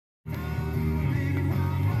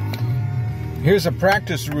Here's a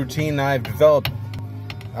practice routine I've developed.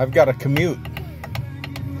 I've got a commute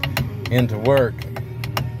into work,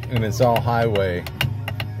 and it's all highway.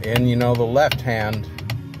 And you know, the left hand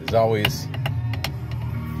is always,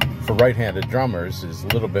 for right-handed drummers, is a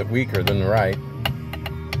little bit weaker than the right.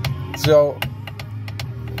 So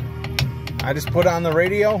I just put on the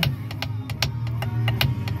radio.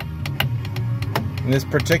 And this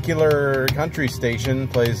particular country station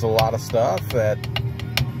plays a lot of stuff that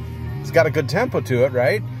it's got a good tempo to it,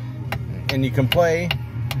 right? And you can play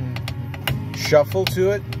shuffle to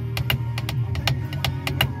it.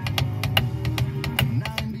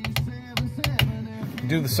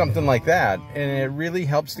 Do something like that, and it really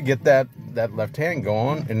helps to get that left hand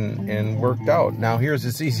going and worked out. Now here's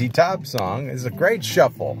a ZZ Top song. It's a great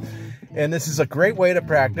shuffle, and this is a great way to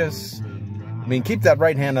practice. I mean, keep that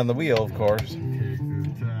right hand on the wheel, of course.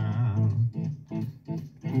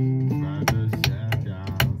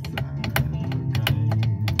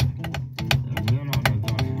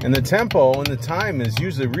 And the tempo and the time is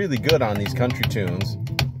usually really good on these country tunes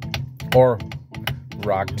or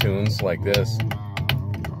rock tunes like this.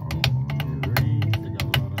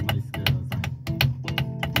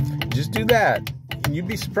 Just do that, and you'd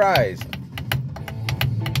be surprised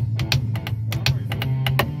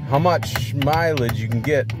how much mileage you can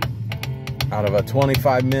get out of a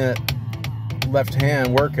 25-minute left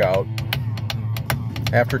hand workout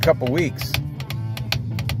after a couple weeks.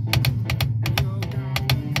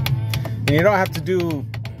 And you don't have to do,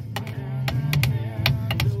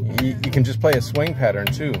 you can just play a swing pattern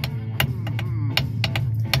too.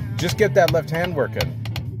 Just get that left hand working.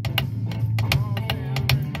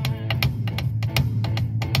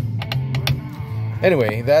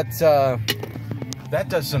 Anyway, that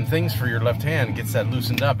does some things for your left hand, gets that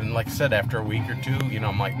loosened up. And like I said, after a week or two, you know,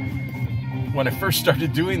 I'm like, when I first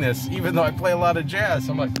started doing this, even though I play a lot of jazz,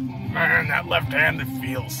 I'm like, man, that left hand, it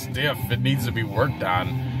feels stiff. It needs to be worked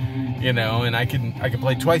on. You know, and I can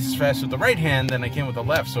play twice as fast with the right hand than I can with the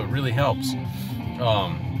left, so it really helps.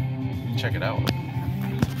 Check it out.